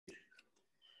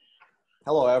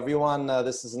Hello, everyone.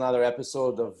 This is another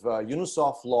episode of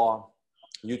Unisoft Law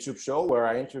YouTube show where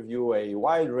I interview a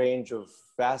wide range of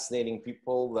fascinating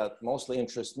people that mostly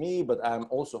interest me, but I'm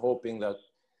also hoping that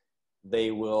they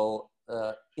will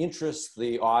interest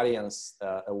the audience,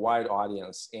 a wide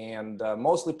audience, and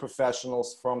mostly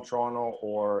professionals from Toronto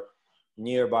or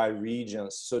nearby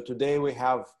regions. So today we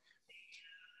have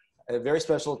a very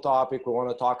special topic. We want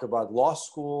to talk about law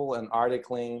school and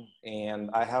articling, and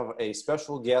I have a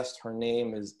special guest. Her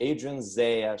name is Adrienne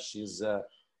Zaya. She's,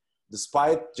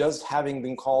 despite just having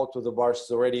been called to the bar,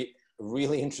 she's already a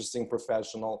really interesting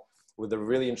professional with a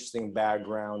really interesting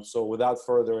background. So without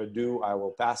further ado, I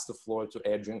will pass the floor to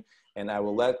Adrienne, and I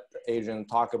will let Adrienne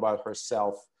talk about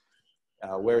herself,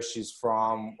 where she's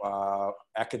from,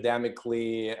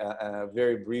 academically,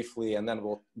 very briefly, and then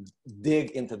we'll dig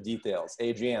into details.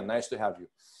 Adrienne, nice to have you.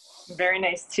 Very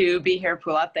nice to be here,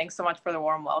 Pula. Thanks so much for the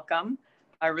warm welcome.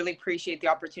 I really appreciate the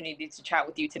opportunity to chat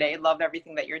with you today. Love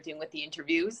everything that you're doing with the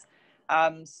interviews.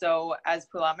 So as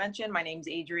Pula mentioned, my name's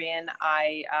Adrienne.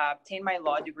 I obtained my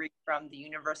law degree from the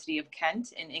University of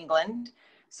Kent in England.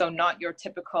 So not your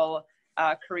typical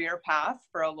career path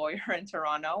for a lawyer in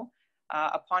Toronto.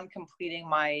 Upon completing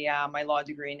my law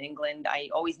degree in England, I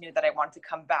always knew that I wanted to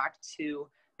come back to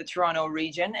the Toronto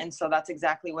region. And so that's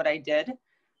exactly what I did.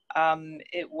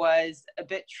 It was a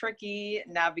bit tricky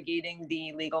navigating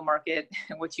the legal market,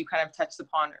 which you kind of touched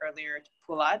upon earlier,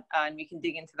 Poulat, and we can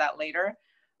dig into that later.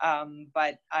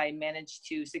 But I managed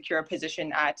to secure a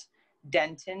position at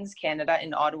Denton's Canada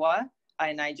in Ottawa.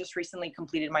 And I just recently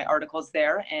completed my articles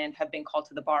there and have been called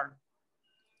to the bar.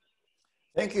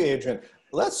 Thank you, Adrienne.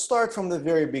 Let's start from the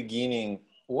very beginning.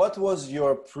 What was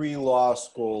your pre-law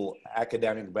school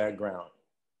academic background?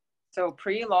 So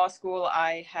pre-law school,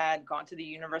 I had gone to the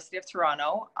University of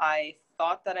Toronto. I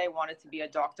thought that I wanted to be a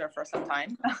doctor for some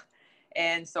time.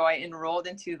 And so I enrolled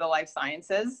into the life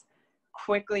sciences,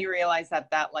 quickly realized that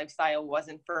that lifestyle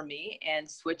wasn't for me and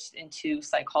switched into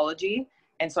psychology.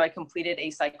 And so I completed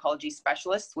a psychology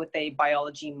specialist with a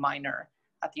biology minor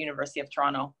at the University of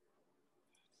Toronto.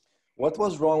 What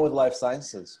was wrong with life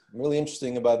sciences? I'm really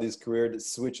interesting about these career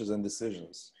switches and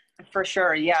decisions. For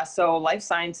sure. Yeah. So life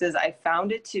sciences, I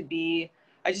found it to be,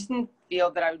 I just didn't feel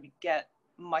that I would get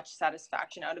much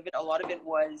satisfaction out of it. A lot of it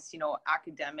was,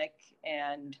 academic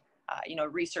and,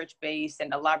 research based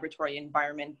and a laboratory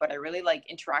environment, but I really like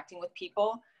interacting with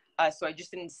people. So I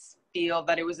just didn't feel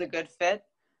that it was a good fit.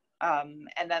 And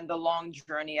then the long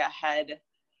journey ahead,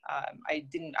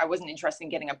 I wasn't interested in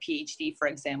getting a PhD, for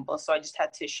example. So I just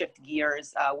had to shift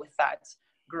gears with that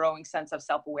growing sense of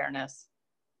self-awareness.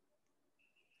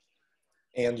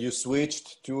 And you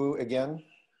switched to, again?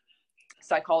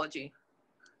 Psychology.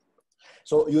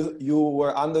 So you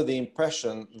were under the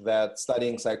impression that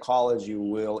studying psychology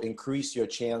will increase your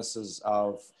chances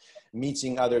of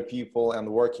meeting other people and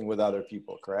working with other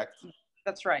people, correct?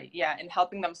 That's right. Yeah. And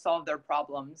helping them solve their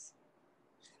problems.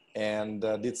 And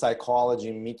did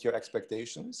psychology meet your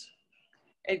expectations?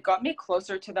 It got me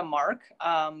closer to the mark.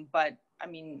 But I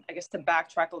mean, I guess to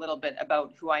backtrack a little bit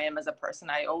about who I am as a person,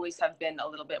 I always have been a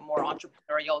little bit more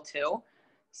entrepreneurial too.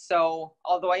 So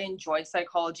although I enjoy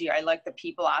psychology, I like the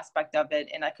people aspect of it,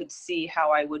 and I could see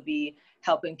how I would be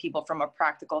helping people from a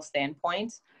practical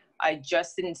standpoint. I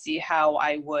just didn't see how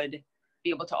I would be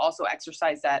able to also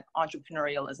exercise that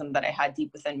entrepreneurialism that I had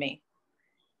deep within me.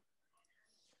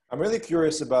 I'm really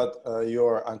curious about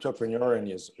your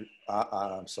entrepreneurialism.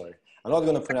 I'm sorry, I'm not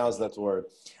going to pronounce that word.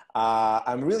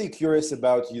 I'm really curious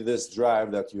about this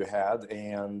drive that you had,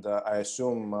 and I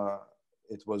assume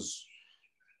it was,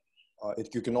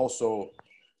 you can also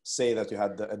say that you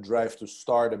had a drive to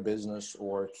start a business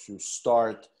or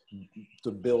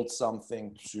to build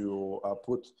something, to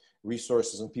put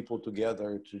resources and people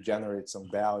together to generate some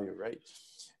value, right?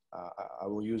 I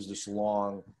will use this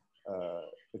long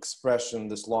expression,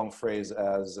 this long phrase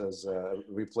as a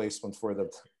replacement for the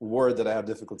word that I have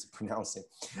difficulty pronouncing.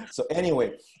 So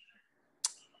anyway,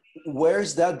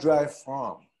 where's that drive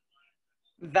from?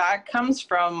 That comes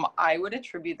from, I would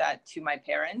attribute that to my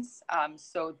parents.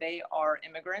 So they are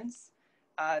immigrants.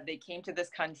 They came to this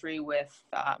country with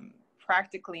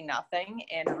practically nothing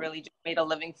and really just made a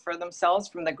living for themselves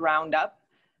from the ground up.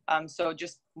 So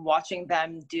just watching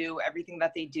them do everything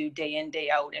that they do day in, day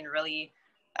out, and really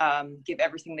give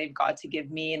everything they've got to give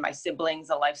me and my siblings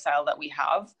a lifestyle that we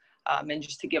have, and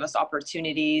just to give us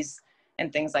opportunities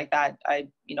and things like that. I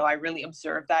really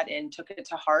observed that and took it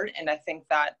to heart. And I think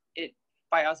that it,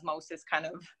 by osmosis,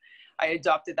 I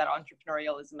adopted that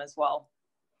entrepreneurialism as well.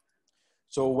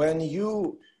 So when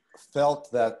you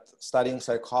felt that studying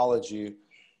psychology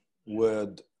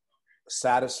would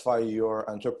satisfy your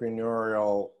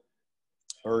entrepreneurial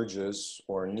urges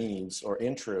or needs or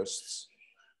interests,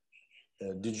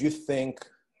 did you think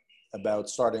about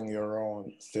starting your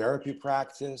own therapy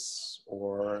practice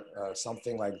or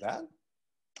something like that?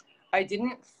 I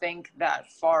didn't think that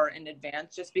far in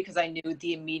advance just because I knew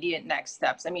the immediate next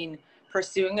steps. I mean,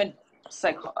 pursuing a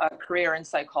career in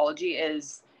psychology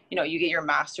is, you know, you get your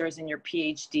master's and your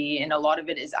PhD, and a lot of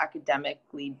it is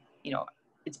academically, you know,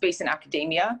 it's based in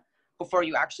academia before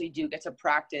you actually do get to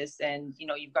practice. And, you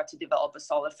know, you've got to develop a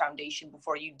solid foundation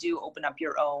before you do open up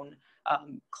your own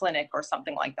clinic or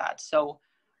something like that. So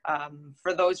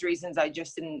for those reasons, I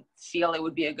just didn't feel it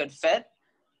would be a good fit.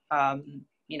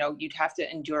 You know, you'd have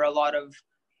to endure a lot of,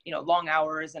 you know, long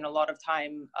hours and a lot of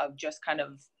time of just kind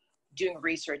of doing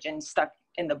research and stuck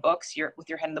in the books, with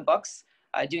your head in the books,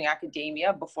 doing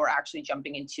academia before actually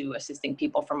jumping into assisting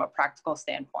people from a practical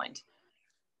standpoint.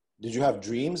 Did you have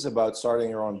dreams about starting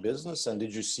your own business, and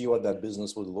did you see what that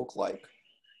business would look like?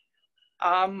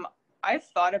 I've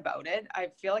thought about it. I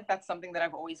feel like that's something that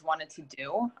I've always wanted to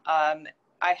do.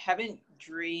 I haven't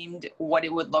dreamed what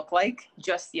it would look like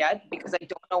just yet because I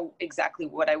don't know exactly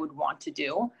what I would want to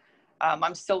do.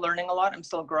 I'm still learning a lot. I'm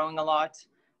still growing a lot.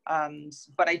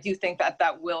 But I do think that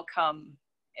that will come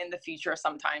in the future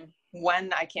sometime.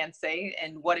 When, I can't say,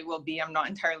 and what it will be, I'm not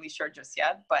entirely sure just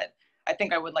yet, but I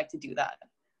think I would like to do that.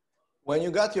 When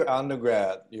you got your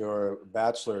undergrad, your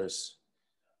bachelor's,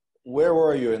 where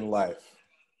were you in life?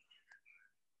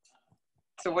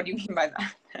 So what do you mean by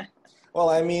that? Well,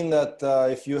 I mean that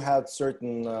if you had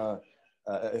certain,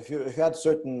 if you had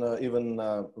certain even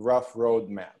rough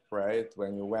roadmap, right,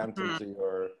 when you went into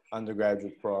your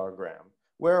undergraduate program,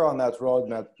 where on that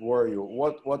roadmap were you?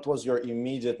 What was your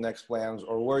immediate next plans,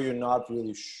 or were you not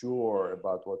really sure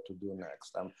about what to do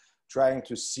next? I'm trying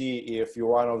to see if you're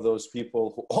one of those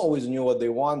people who always knew what they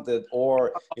wanted,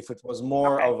 or if it was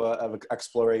more of an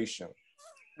exploration.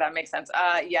 That makes sense.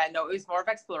 Yeah, no, it was more of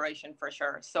exploration for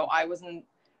sure. So I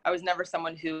was never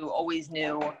someone who always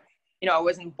knew, you know, I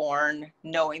wasn't born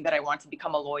knowing that I want to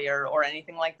become a lawyer or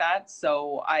anything like that.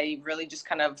 So I really just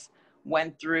kind of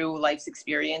went through life's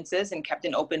experiences and kept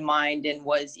an open mind and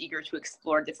was eager to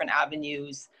explore different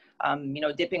avenues, you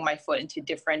know, dipping my foot into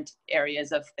different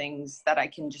areas of things that I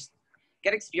can just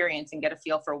get experience and get a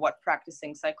feel for what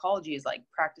practicing psychology is like,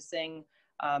 practicing,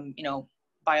 you know,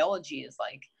 biology is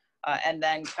like. And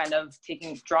then kind of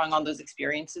drawing on those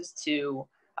experiences to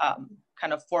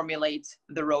kind of formulate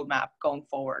the roadmap going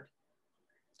forward.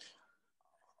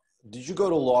 Did you go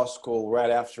to law school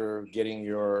right after getting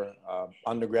your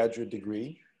undergraduate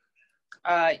degree?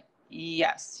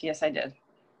 Yes, I did.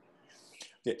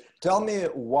 Okay. Tell me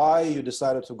why you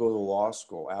decided to go to law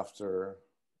school after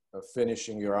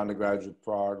finishing your undergraduate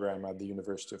program at the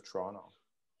University of Toronto.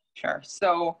 Sure.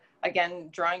 So again,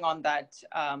 drawing on that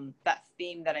that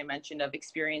theme that I mentioned of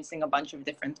experiencing a bunch of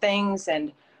different things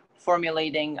and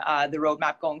formulating the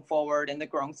roadmap going forward and the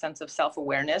growing sense of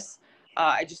self-awareness,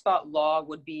 I just thought law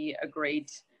would be a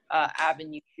great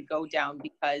avenue to go down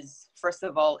because, first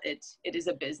of all, it is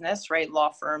a business, right?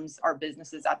 Law firms are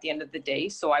businesses at the end of the day.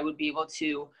 So I would be able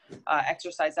to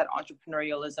exercise that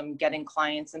entrepreneurialism, getting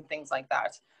clients and things like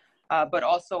that. But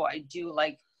also, I do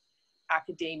like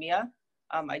academia.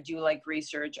 I do like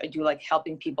research. I do like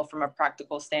helping people from a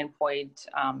practical standpoint,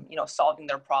 you know, solving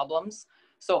their problems.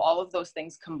 So all of those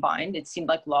things combined, it seemed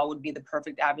like law would be the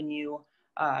perfect avenue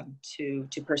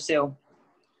to pursue.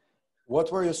 What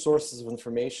were your sources of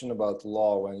information about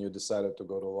law when you decided to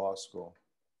go to law school?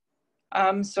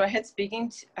 So I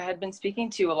had been speaking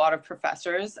to a lot of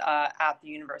professors at the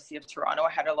University of Toronto.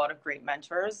 I had a lot of great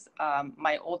mentors.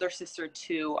 My older sister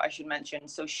too, I should mention.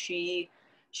 So she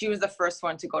was the first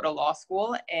one to go to law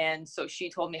school. And so she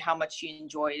told me how much she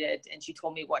enjoyed it. And she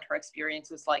told me what her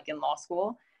experience was like in law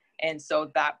school. And so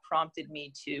that prompted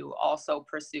me to also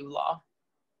pursue law.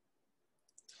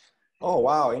 Oh,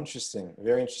 wow. Interesting.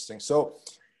 Very interesting. So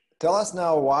tell us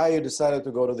now why you decided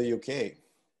to go to the UK.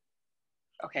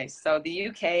 Okay, so the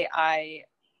UK, I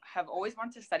have always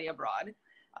wanted to study abroad.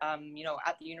 You know,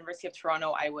 at the University of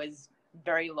Toronto, I was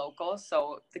very local.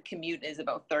 So the commute is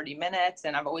about 30 minutes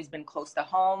and I've always been close to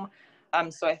home.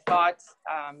 So I thought,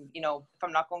 you know, if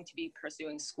I'm not going to be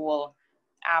pursuing school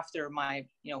after my,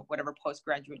 you know, whatever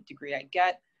postgraduate degree I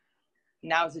get,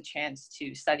 now's a chance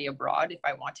to study abroad if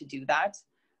I want to do that.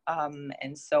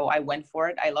 And so I went for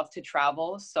it. I love to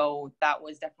travel. So that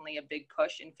was definitely a big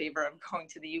push in favor of going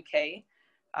to the UK.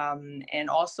 And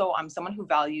also I'm someone who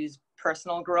values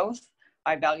personal growth.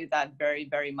 I value that very,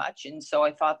 very much. And so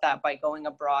I thought that by going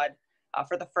abroad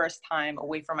for the first time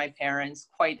away from my parents,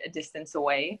 quite a distance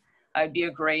away, it'd be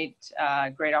a great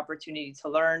opportunity to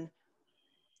learn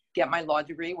get my law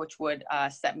degree, which would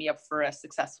set me up for a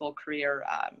successful career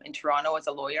in Toronto as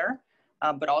a lawyer,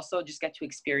 but also just get to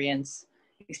experience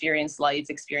life,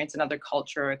 experience another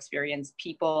culture, experience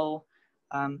people.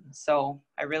 So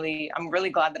I'm really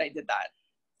glad that I did that.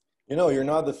 You know, you're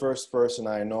not the first person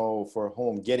I know for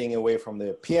whom getting away from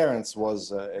their parents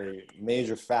was a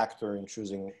major factor in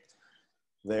choosing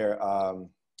their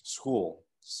school.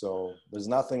 So there's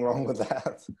nothing wrong with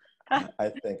that, I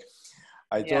think.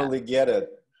 I totally get it.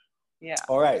 Yeah.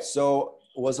 All right. So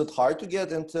was it hard to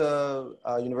get into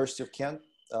University of Kent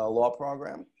law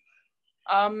program?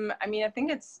 I mean, I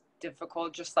think it's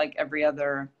difficult, just like every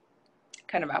other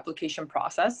kind of application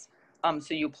process.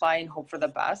 So you apply and hope for the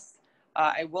best.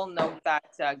 I will note that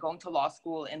going to law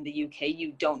school in the UK,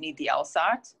 you don't need the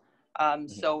LSAT.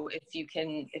 So if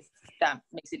that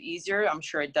makes it easier, I'm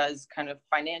sure it does kind of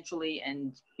financially,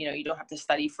 and you don't have to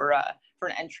study for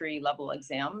an entry level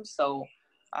exam. So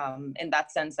in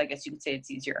that sense, I guess you could say it's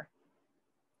easier.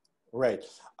 Right.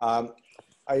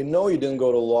 I know you didn't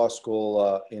go to law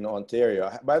school in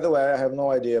Ontario. By the way, I have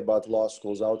no idea about law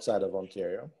schools outside of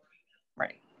Ontario.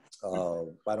 Right.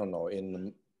 I don't know,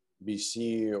 in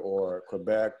BC or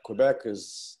Quebec. Quebec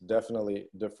is definitely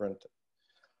different.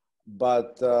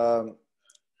 But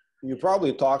you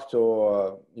probably talked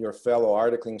to your fellow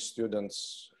articling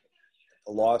students,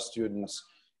 law students,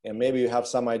 and maybe you have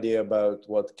some idea about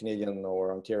what Canadian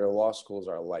or Ontario law schools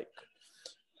are like.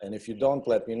 And if you don't,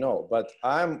 let me know. But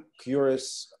I'm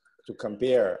curious to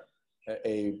compare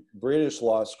a British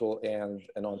law school and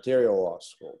an Ontario law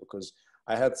school, because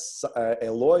I had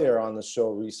a lawyer on the show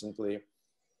recently,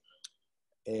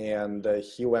 and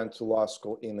he went to law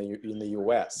school in the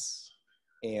US.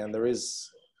 And there is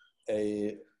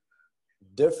a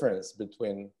difference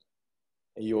between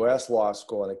a US law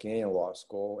school and a Canadian law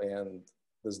school. And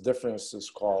this difference is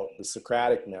called the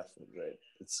Socratic method, right?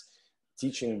 It's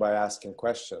teaching by asking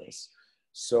questions.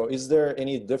 So is there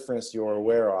any difference you're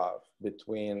aware of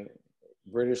between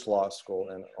British law school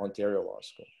and Ontario law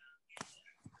school?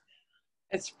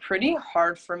 It's pretty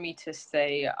hard for me to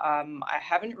say. I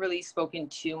haven't really spoken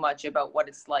too much about what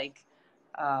it's like,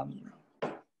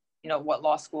 what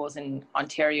law schools in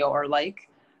Ontario are like.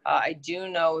 I do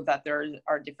know that there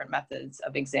are different methods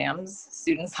of exams.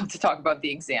 Students have to talk about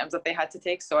the exams that they had to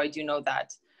take. So I do know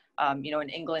that, in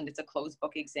England, it's a closed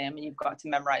book exam and you've got to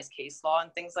memorize case law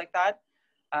and things like that.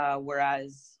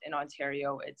 Whereas in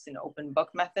Ontario, it's an open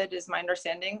book method is my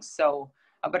understanding. So,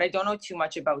 but I don't know too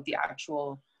much about the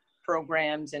actual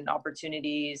programs and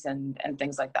opportunities and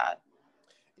things like that.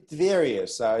 It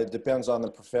varies. It depends on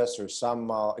the professor.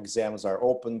 Some exams are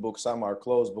open book, some are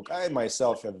closed book. I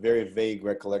myself have very vague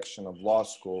recollection of law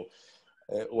school.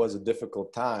 It was a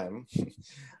difficult time.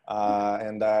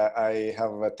 And I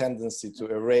have a tendency to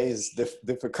erase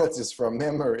difficulties from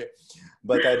memory.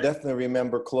 But I definitely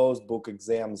remember closed book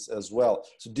exams as well.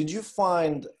 So did you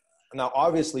find, now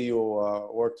obviously you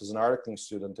worked as an articling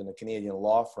student in a Canadian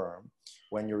law firm.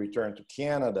 When you returned to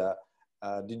Canada,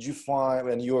 did you find,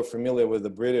 and you were familiar with the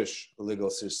British legal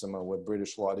system and with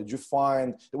British law, did you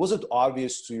find, was it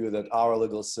obvious to you that our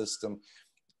legal system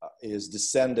is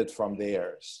descended from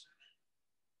theirs?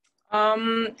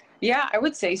 Yeah, I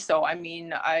would say so. I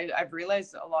mean, I've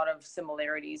realized a lot of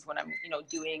similarities when I'm,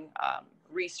 doing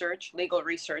research, legal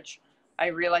research. I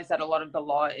realized that a lot of the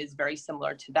law is very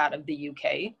similar to that of the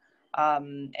UK.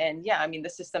 And yeah, I mean, the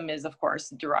system is, of course,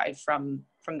 derived from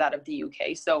that of the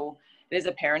UK. So it is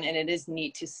apparent, and it is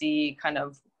neat to see kind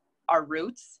of our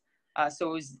roots. I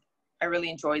really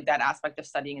enjoyed that aspect of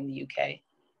studying in the UK.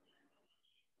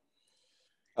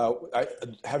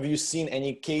 Have you seen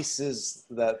any cases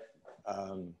that,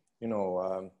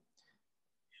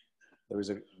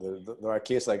 there are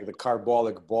cases like the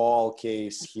carbolic ball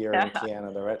case here in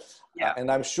Canada, right? Yeah.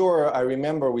 And I'm sure, I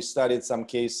remember we studied some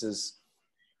cases,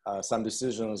 some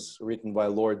decisions written by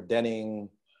Lord Denning,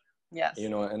 yes,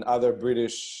 and other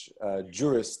British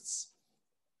jurists.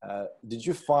 Did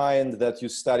you find that you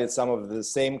studied some of the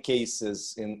same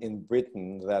cases in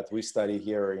Britain that we study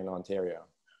here in Ontario?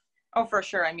 Oh, for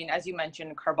sure. I mean, as you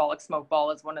mentioned, carbolic smoke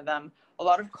ball is one of them. A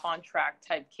lot of contract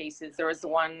type cases. There was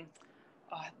one,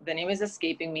 the name is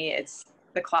escaping me. It's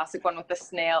the classic one with the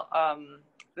snail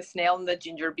and the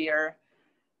ginger beer.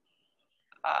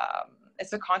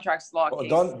 It's a contracts law case.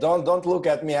 Don't look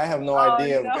at me. I have no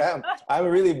idea. No. I'm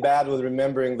really bad with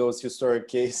remembering those historic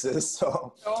cases.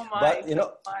 So but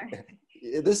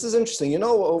this is interesting.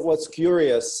 What's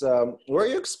curious? Were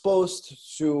you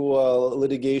exposed to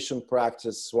litigation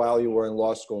practice while you were in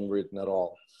law school in Britain at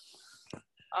all?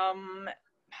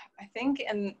 I think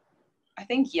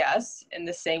yes, in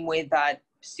the same way that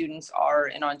students are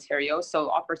in Ontario. So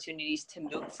opportunities to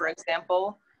move, for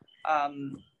example,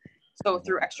 So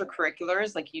through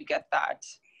extracurriculars, like you get that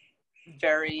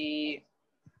very,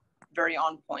 very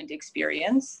on point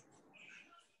experience.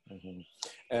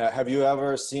 Have you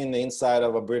ever seen the inside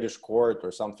of a British court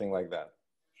or something like that?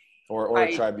 Or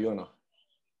a tribunal?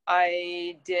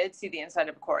 I did see the inside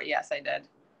of a court. Yes, I did.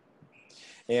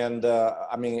 And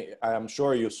I mean, I'm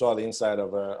sure you saw the inside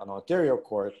of an Ontario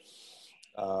court.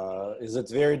 Is it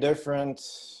very different?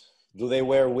 Do they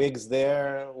wear wigs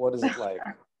there? What is it like?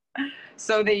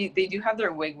 So they do have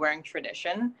their wig wearing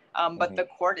tradition, but the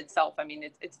court itself, I mean,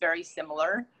 it's very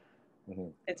similar.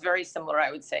 It's very similar,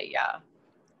 I would say, yeah.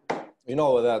 You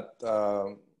know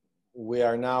that we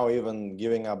are now even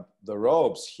giving up the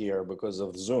robes here because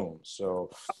of Zoom. So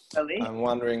really? I'm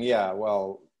wondering, yeah,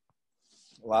 well,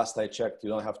 last I checked, you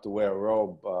don't have to wear a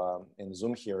robe in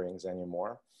Zoom hearings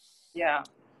anymore. Yeah.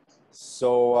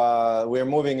 So we're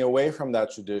moving away from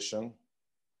that tradition.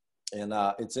 And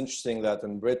it's interesting that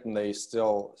in Britain, they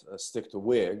still stick to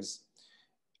wigs.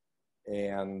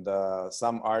 And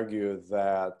some argue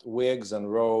that wigs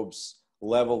and robes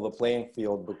level the playing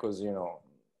field because, you know,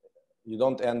 you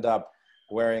don't end up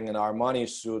wearing an Armani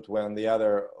suit when the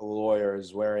other lawyer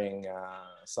is wearing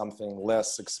something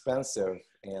less expensive,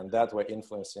 and that way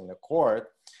influencing the court.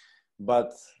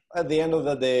 But at the end of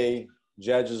the day,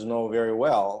 judges know very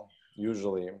well,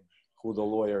 usually, who the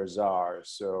lawyers are.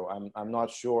 So I'm not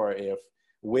sure if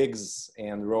wigs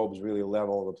and robes really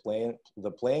level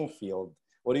the playing field.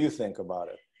 What do you think about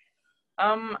it?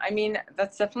 I mean,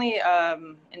 that's definitely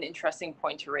an interesting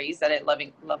point to raise, that it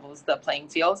levels the playing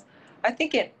field. I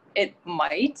think it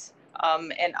might.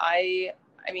 And I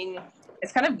mean,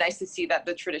 it's kind of nice to see that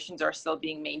the traditions are still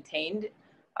being maintained.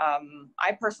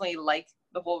 I personally like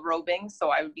the whole robing, so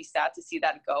I would be sad to see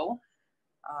that go.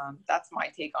 That's my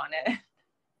take on it.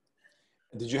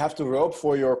 Did you have to robe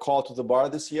for your call to the bar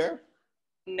this year?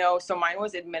 No, so mine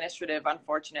was administrative,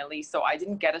 unfortunately. So I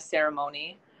didn't get a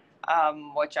ceremony,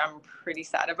 which I'm pretty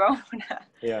sad about.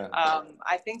 Yeah.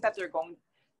 I think that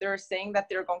they're saying that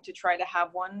they're going to try to have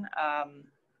one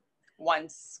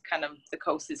once kind of the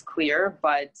coast is clear,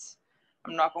 but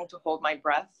I'm not going to hold my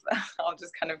breath. I'll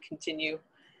just kind of continue.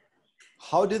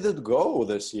 How did it go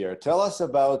this year? Tell us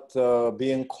about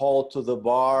being called to the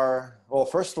bar. Well,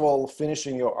 first of all,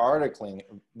 finishing your articling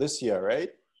this year,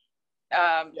 right?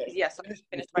 Yes, I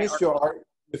finished my article.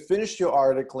 You finished your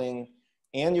articling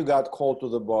and you got called to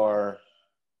the bar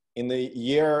in the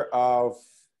year of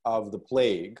the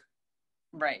plague.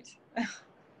 Right.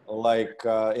 Like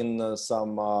in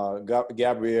some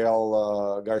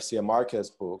Gabriel Garcia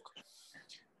Marquez book.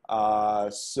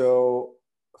 So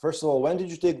first of all, when did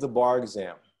you take the bar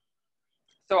exam?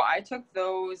 So I took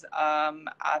those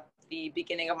at the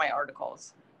beginning of my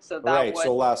articles. So that right, was,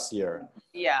 so last year.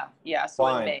 Yeah, so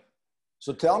fine. in May.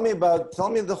 So tell me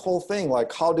the whole thing.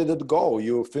 Like, how did it go?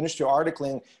 You finished your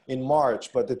articling in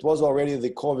March, but it was already the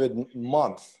COVID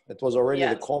month. It was already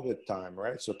the COVID time,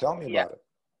 right? So tell me about it.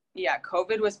 Yeah,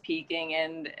 COVID was peaking,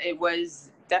 and it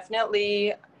was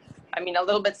definitely, I mean, a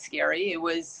little bit scary. It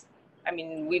was, I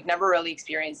mean, we've never really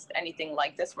experienced anything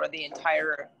like this where the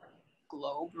entire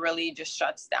globe really just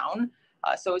shuts down.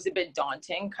 So it was a bit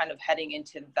daunting kind of heading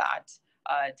into that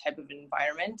type of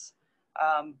environment.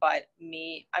 But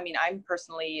I'm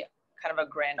personally kind of a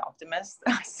grand optimist.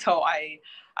 So I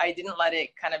didn't let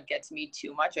it kind of get to me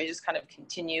too much. I just kind of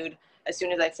continued. As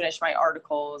soon as I finished my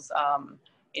articles,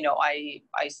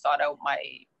 I sought out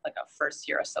a first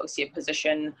year associate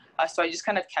position. So I just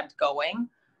kind of kept going.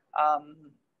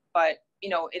 But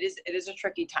it is a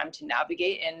tricky time to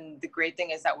navigate. And the great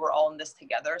thing is that we're all in this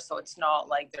together. So it's not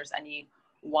like there's any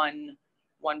one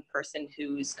person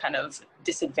who's kind of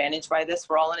disadvantaged by this.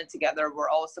 We're all in it together. We're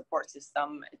all a support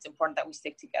system. It's important that we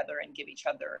stick together and give each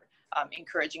other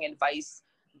encouraging advice.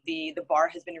 The bar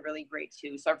has been really great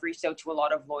too. So I've reached out to a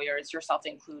lot of lawyers, yourself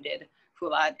included,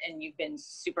 Poulat, and you've been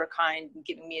super kind in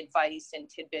giving me advice and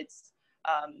tidbits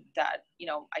that,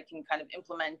 I can kind of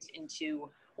implement into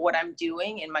what I'm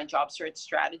doing in my job search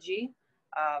strategy.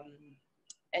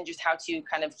 And just how to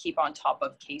kind of keep on top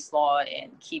of case law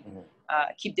and keep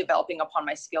developing upon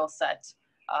my skill set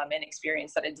and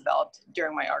experience that I developed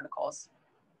during my articles.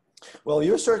 Well,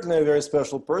 you're certainly a very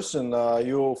special person.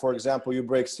 For example, you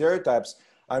break stereotypes.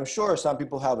 I'm sure some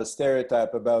people have a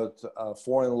stereotype about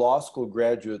foreign law school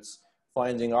graduates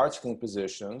finding articling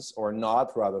positions, or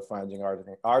not rather finding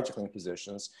articling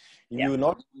positions. You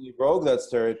not only broke that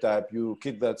stereotype, you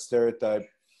kicked that stereotype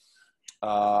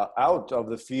out of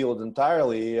the field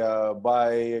entirely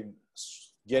by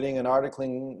getting an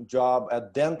articling job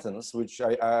at Denton's, which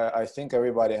I think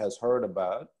everybody has heard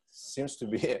about. Seems to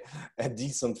be a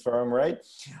decent firm, right?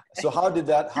 So how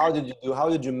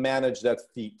did you manage that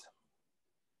feat?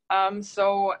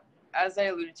 So as I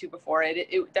alluded to before,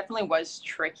 it definitely was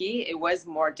tricky. It was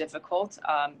more difficult.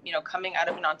 You know, coming out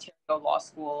of an Ontario law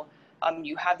school,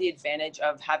 you have the advantage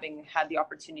of having had the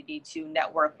opportunity to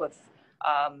network with,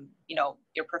 you know,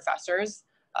 your professors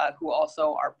who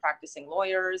also are practicing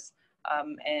lawyers,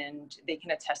 and they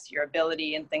can attest to your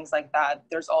ability and things like that.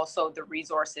 There's also the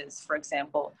resources, for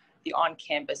example, the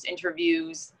on-campus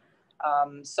interviews.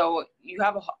 So you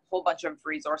have a whole bunch of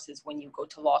resources when you go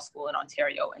to law school in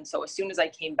Ontario. And so as soon as I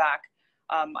came back,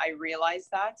 I realized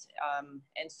that.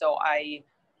 And so I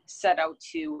set out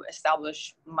to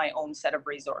establish my own set of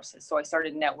resources. So I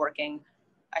started networking,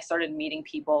 I started meeting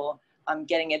people,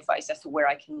 getting advice as to where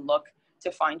I can look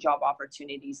to find job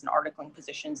opportunities and articling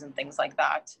positions and things like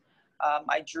that.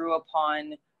 I drew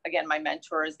upon, again, my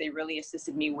mentors. They really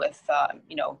assisted me with,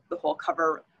 you know, the whole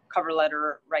cover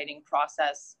letter writing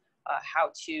process,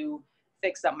 how to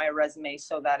fix up my resume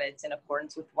so that it's in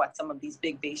accordance with what some of these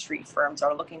big Bay Street firms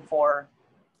are looking for.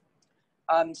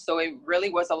 So it really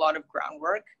was a lot of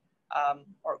groundwork,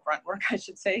 or grunt work, I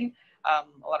should say,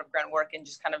 a lot of groundwork and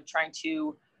just kind of trying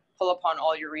to pull upon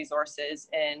all your resources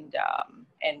and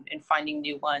finding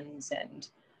new ones and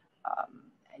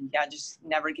yeah, just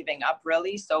never giving up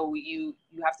really. So you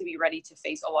have to be ready to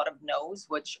face a lot of no's,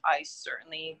 which I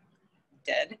certainly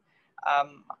did.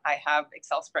 I have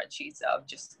Excel spreadsheets of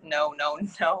just no, no,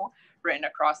 no written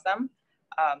across them.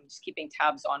 Just keeping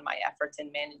tabs on my efforts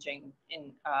in managing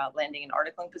in landing an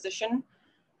articling position.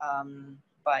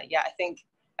 But yeah, I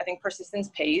think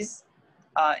persistence pays,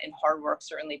 and hard work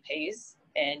certainly pays.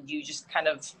 And you just kind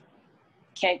of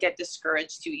can't get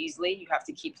discouraged too easily. You have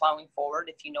to keep plowing forward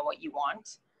if you know what you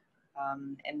want.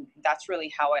 And that's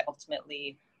really how I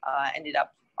ultimately ended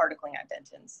up articling at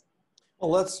Denton's. Well,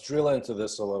 let's drill into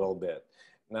this a little bit.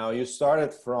 Now, you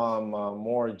started from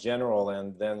more general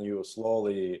and then you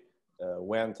slowly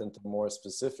went into more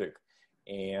specific.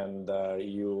 And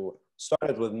you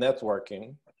started with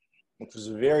networking, which is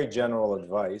very general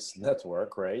advice,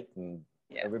 network, right? And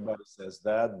yeah, everybody says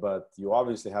that, but you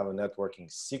obviously have a networking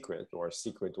secret or a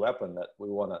secret weapon that we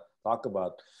want to talk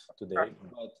about today. Right.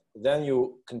 But then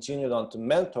you continued on to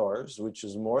mentors, which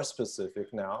is more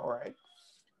specific now, right?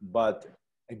 But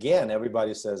again,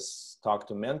 everybody says talk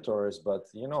to mentors, but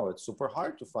you know, it's super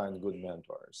hard to find good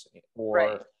mentors, or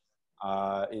right.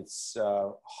 It's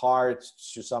hard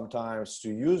to sometimes to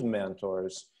use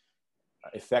mentors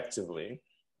effectively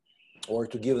or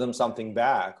to give them something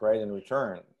back, right, in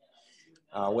return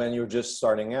when you're just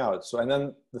starting out. So, and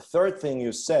then the third thing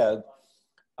you said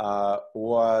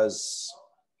was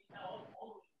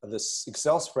this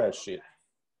Excel spreadsheet.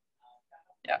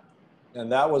 Yeah. And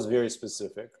that was very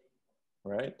specific.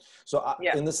 Right. So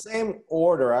yeah. In the same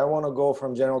order, I want to go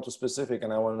from general to specific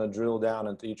and I want to drill down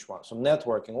into each one. So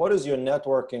networking, what is your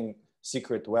networking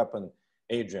secret weapon,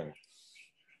 Adrienne?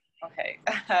 Okay.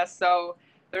 So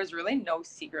there's really no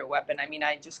secret weapon. I mean,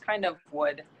 I just kind of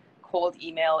would cold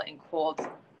email and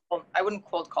I wouldn't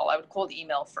cold call, I would cold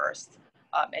email first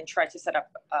and try to set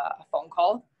up a phone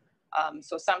call.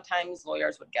 So sometimes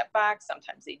lawyers would get back,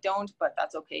 sometimes they don't, but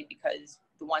that's okay because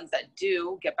the ones that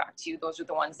do get back to you, those are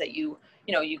the ones that you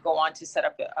go on to set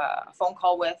up a phone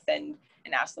call with and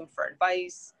ask them for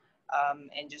advice,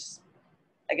 and just,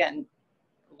 again,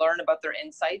 learn about their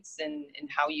insights and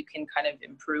how you can kind of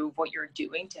improve what you're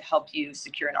doing to help you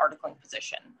secure an articling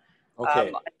position.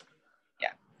 Okay. Yeah.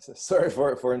 Sorry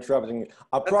for interrupting.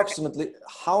 Approximately okay.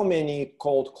 How many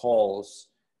cold calls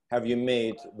have you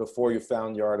made before you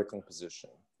found your articling position?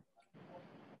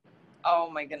 Oh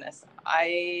my goodness.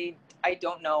 I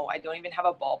don't know. I don't even have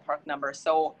a ballpark number.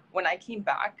 So when I came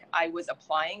back, I was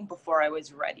applying before I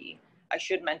was ready. I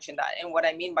should mention that. And what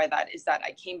I mean by that is that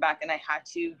I came back and I had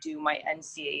to do my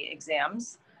NCA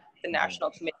exams, the National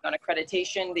Committee on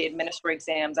Accreditation, the administrative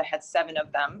exams. I had 7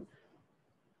 of them.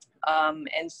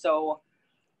 And so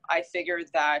I figured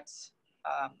that,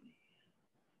 I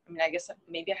mean, I guess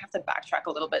maybe I have to backtrack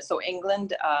a little bit. So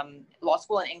England, law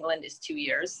school in England is 2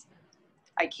 years.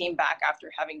 I came back after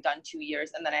having done 2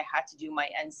 years and then I had to do my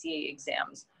NCA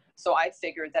exams. So I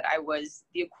figured that I was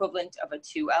the equivalent of a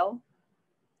 2L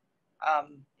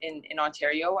in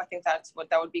Ontario. I think that's what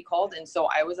that would be called. And so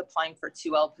I was applying for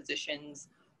 2L positions,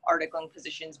 articling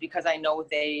positions, because I know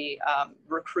they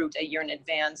recruit a year in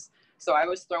advance. So I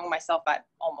was throwing myself at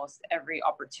almost every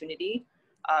opportunity,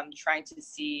 trying to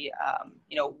see,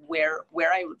 you know, where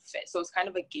I would fit. So it's kind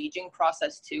of a gauging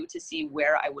process too, to see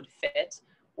where I would fit.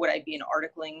 Would I be an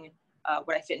articling,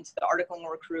 would I fit into the articling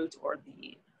recruit or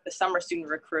the summer student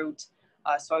recruit?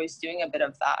 So I was doing a bit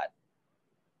of that.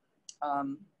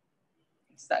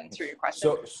 Does that answer your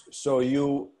question? So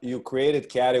you created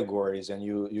categories, and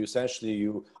you essentially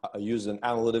use an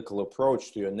analytical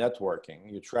approach to your networking.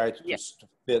 You try to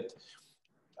fit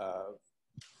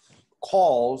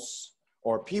calls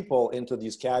or people into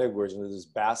these categories, into this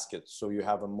basket, so you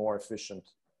have a more efficient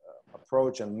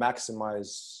approach and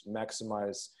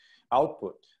maximize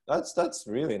output. That's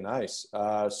really nice.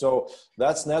 So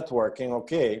that's networking.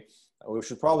 Okay, we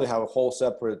should probably have a whole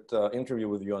separate interview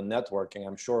with you on networking.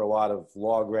 I'm sure a lot of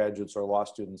law graduates or law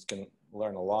students can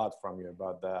learn a lot from you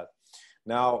about that.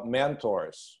 Now,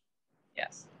 mentors.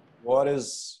 Yes. What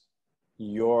is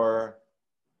your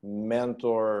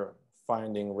mentor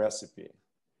finding recipe?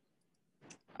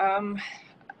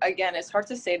 Again, it's hard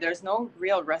to say. There's no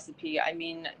real recipe. I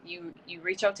mean, you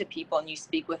reach out to people and you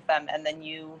speak with them, and then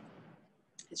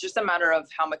it's just a matter of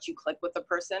how much you click with the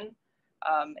person,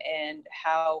 and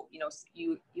how,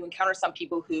 you encounter some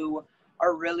people who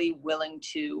are really willing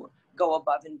to go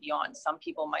above and beyond. Some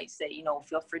people might say,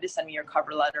 feel free to send me your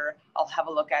cover letter. I'll have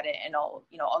a look at it, and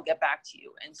I'll get back to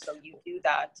you. And so you do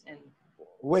that. And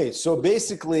wait, so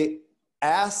basically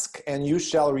ask and you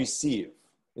shall receive.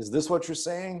 Is this what you're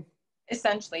saying?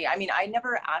 Essentially. I mean, I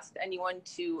never asked anyone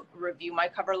to review my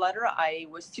cover letter. I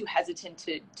was too hesitant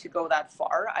to go that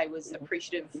far. I was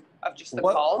appreciative of just the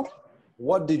call.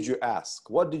 What did you ask?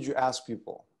 What did you ask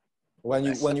people when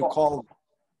you called?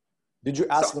 Did you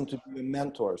ask them to be your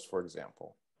mentors, for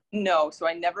example? No. So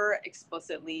I never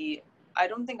explicitly, I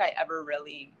don't think I ever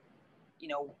really,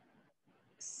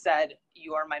 said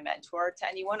you are my mentor to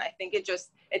anyone. I think it's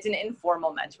an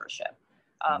informal mentorship.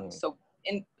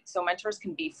 So mentors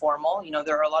can be formal.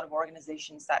 There are a lot of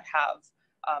organizations that have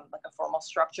like a formal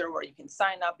structure where you can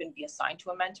sign up and be assigned to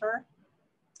a mentor.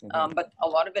 But a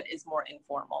lot of it is more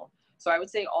informal. So I would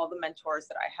say all the mentors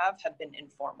that I have been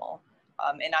informal.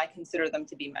 And I consider them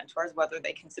to be mentors. Whether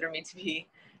they consider me to be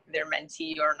their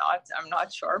mentee or not, I'm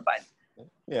not sure. But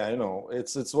yeah,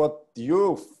 it's what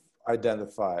you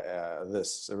identify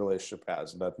this relationship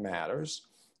as that matters.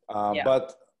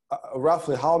 But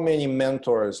roughly, how many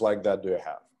mentors like that do you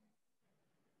have?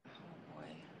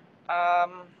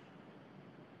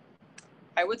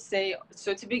 I would say,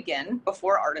 so to begin,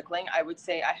 before articling, I would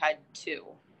say I had 2.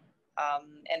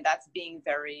 And that's being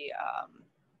very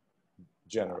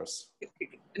generous.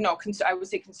 No, I would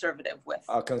say conservative with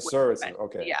conservative.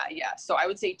 Okay. Yeah. So I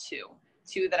would say two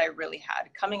that I really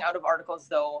had. Coming out of articles,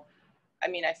 though, I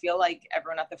mean, I feel like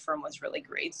everyone at the firm was really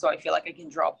great. So I feel like I can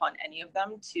draw upon any of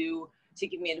them to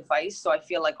give me advice. So I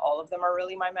feel like all of them are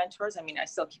really my mentors. I mean, I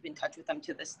still keep in touch with them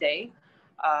to this day.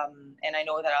 And I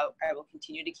know that I will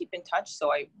continue to keep in touch.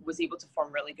 So I was able to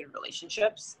form really good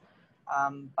relationships.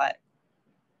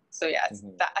 So yeah,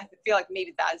 that, I feel like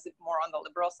maybe that is more on the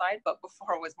liberal side, but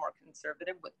before it was more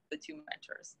conservative with the 2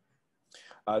 mentors.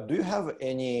 Do you have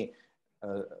any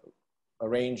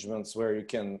arrangements where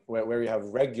you have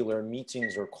regular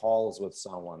meetings or calls with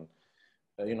someone,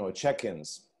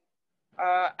 check-ins?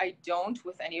 I don't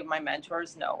with any of my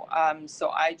mentors, no. So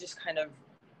I just kind of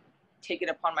take it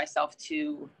upon myself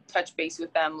to touch base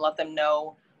with them, let them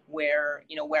know where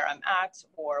I'm at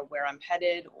or where I'm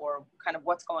headed or kind of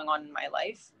what's going on in my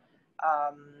life.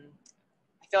 I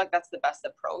feel like that's the best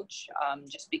approach,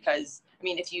 just because, I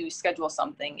mean, if you schedule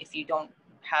something, if you don't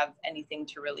have anything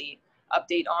to really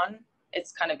update on,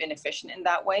 it's kind of inefficient in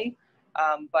that way.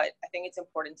 But I think it's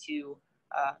important to,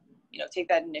 take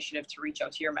that initiative to reach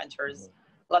out to your mentors,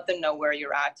 let them know where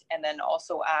you're at, and then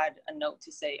also add a note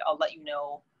to say, I'll let you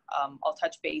know, I'll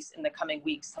touch base in the coming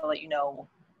weeks to let you know,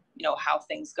 how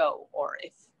things go, or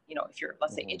if you're,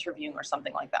 let's say, interviewing or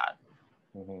something like that.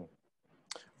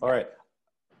 All right.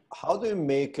 How do you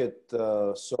make it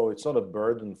so it's not a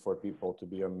burden for people to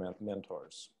be your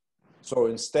mentors? So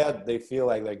instead, they feel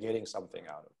like they're getting something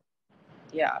out of it.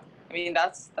 Yeah, I mean,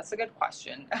 that's a good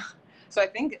question. So I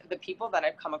think the people that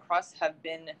I've come across have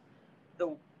been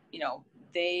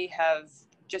they have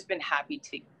just been happy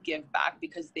to give back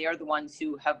because they are the ones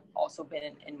who have also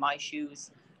been in my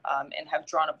shoes, and have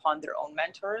drawn upon their own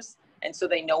mentors. And so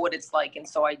they know what it's like. And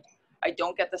so I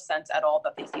don't get the sense at all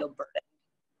that they feel burdened.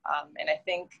 And I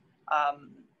think,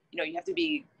 you have to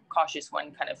be cautious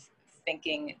when kind of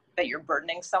thinking that you're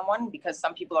burdening someone, because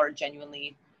some people are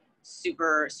genuinely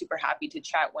super, super happy to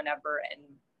chat whenever and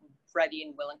ready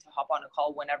and willing to hop on a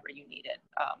call whenever you need it.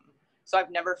 So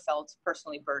I've never felt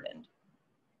personally burdened.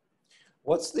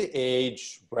 What's the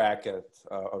age bracket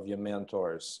of your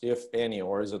mentors, if any,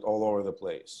 or is it all over the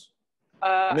place?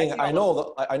 I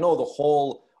know the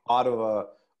whole Ottawa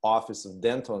office of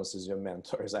dentists is your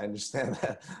mentors. I understand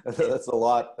that. That's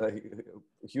a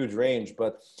huge range,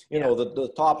 but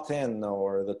the top 10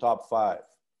 or the top 5.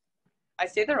 I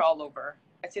say they're all over.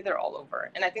 I'd say they're all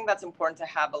over. And I think that's important to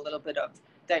have a little bit of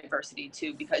diversity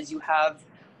too, because you have,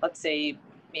 let's say,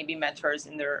 maybe mentors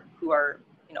in there who are,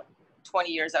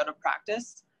 20 years out of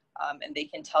practice, and they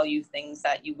can tell you things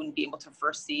that you wouldn't be able to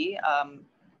foresee,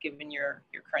 given your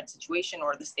current situation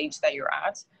or the stage that you're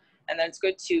at. And then it's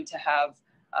good too to have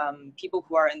people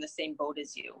who are in the same boat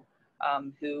as you,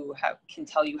 who can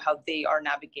tell you how they are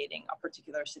navigating a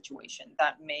particular situation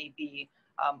that may be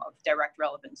of direct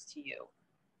relevance to you.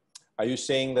 Are you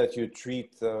saying that you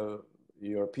treat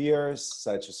your peers,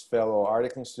 such as fellow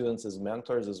articling students, as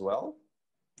mentors as well?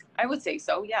 I would say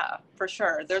so, yeah, for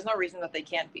sure. There's no reason that they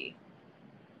can't be.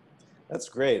 That's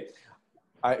great.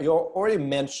 You already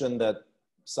mentioned that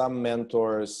some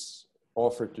mentors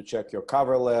offer to check your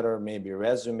cover letter, maybe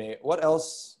resume. What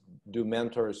else do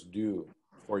mentors do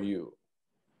for you?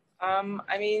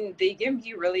 I mean, they give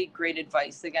you really great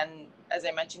advice. Again, as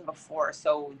I mentioned before,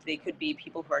 so they could be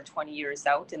people who are 20 years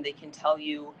out and they can tell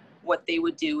you what they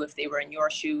would do if they were in your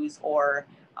shoes, or,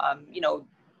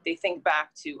 they think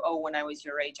back to, oh, when I was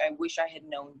your age, I wish I had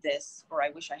known this, or I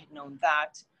wish I had known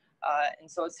that. And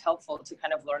so it's helpful to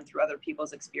kind of learn through other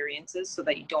people's experiences so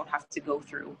that you don't have to go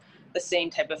through the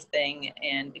same type of thing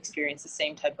and experience the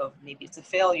same type of, maybe it's a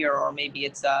failure, or maybe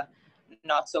it's a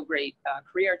not so great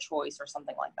career choice or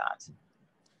something like that.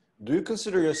 Do you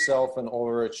consider yourself an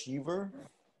overachiever?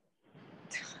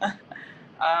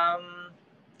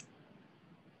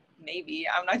 Maybe,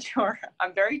 I'm not sure.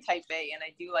 I'm very type A, and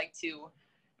I do like to,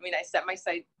 I set my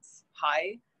sights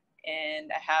high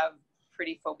and I have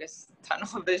pretty focused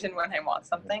tunnel vision when I want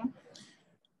something.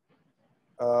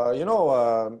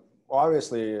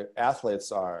 Obviously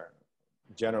athletes are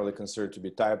generally considered to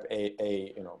be type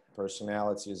A,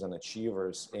 personalities and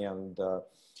achievers. And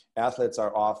athletes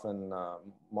are often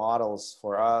models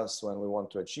for us when we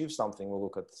want to achieve something. We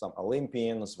look at some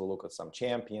Olympians, we look at some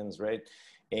champions, right?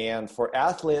 And for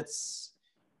athletes,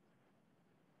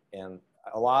 and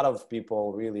a lot of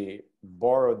people really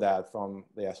borrow that from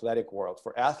the athletic world.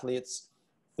 For athletes,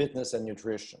 fitness and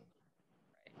nutrition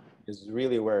is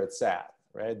really where it's at,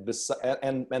 right?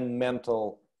 And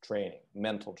mental training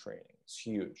is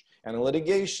huge. And in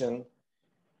litigation,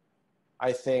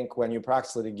 I think when you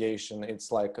practice litigation,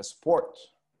 it's like a sport,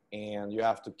 and you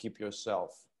have to keep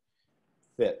yourself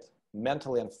fit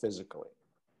mentally and physically.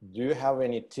 Do you have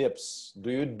any tips? Do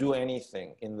you do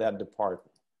anything in that department?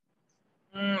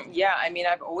 Yeah,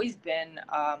 I've always been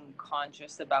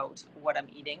conscious about what I'm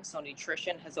eating. So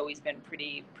nutrition has always been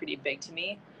pretty big to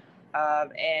me.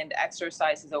 And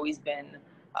exercise has always been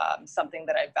something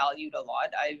that I've valued a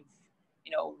lot. I've,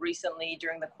 recently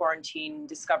during the quarantine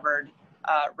discovered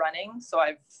running. So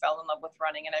I fell in love with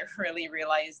running, and I really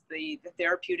realized the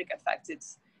therapeutic effects.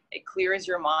 It clears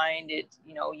your mind.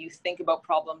 You think about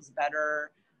problems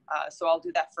better. So I'll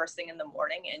do that first thing in the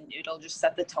morning, and it'll just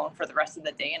set the tone for the rest of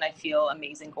the day. And I feel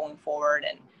amazing going forward.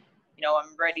 And,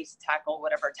 I'm ready to tackle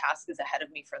whatever task is ahead of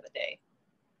me for the day.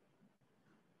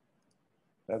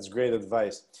 That's great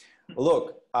advice.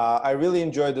 Look, I really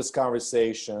enjoyed this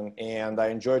conversation, and I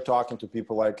enjoy talking to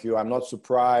people like you. I'm not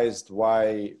surprised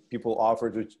why people offer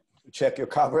to check your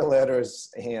cover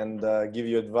letters and give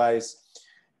you advice.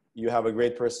 You have a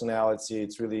great personality.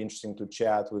 It's really interesting to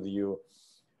chat with you.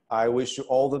 I wish you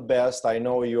all the best. I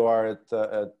know you are at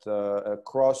a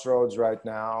crossroads right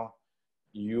now.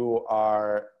 You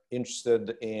are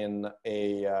interested in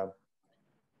an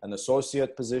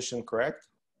associate position, correct?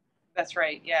 That's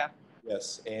right, yeah.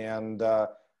 Yes, and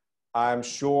I'm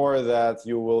sure that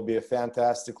you will be a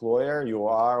fantastic lawyer. You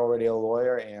are already a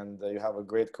lawyer, and you have a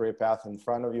great career path in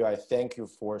front of you. I thank you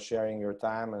for sharing your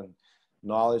time and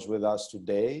knowledge with us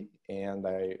today, and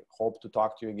I hope to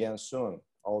talk to you again soon.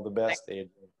 All the best, Adrienne.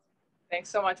 Thanks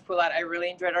so much, Poulat. I really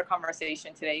enjoyed our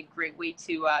conversation today. Great way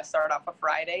to start off a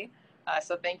Friday.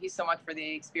 So thank you so much for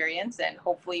the experience, and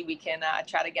hopefully we can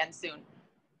chat again soon.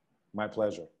 My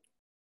pleasure.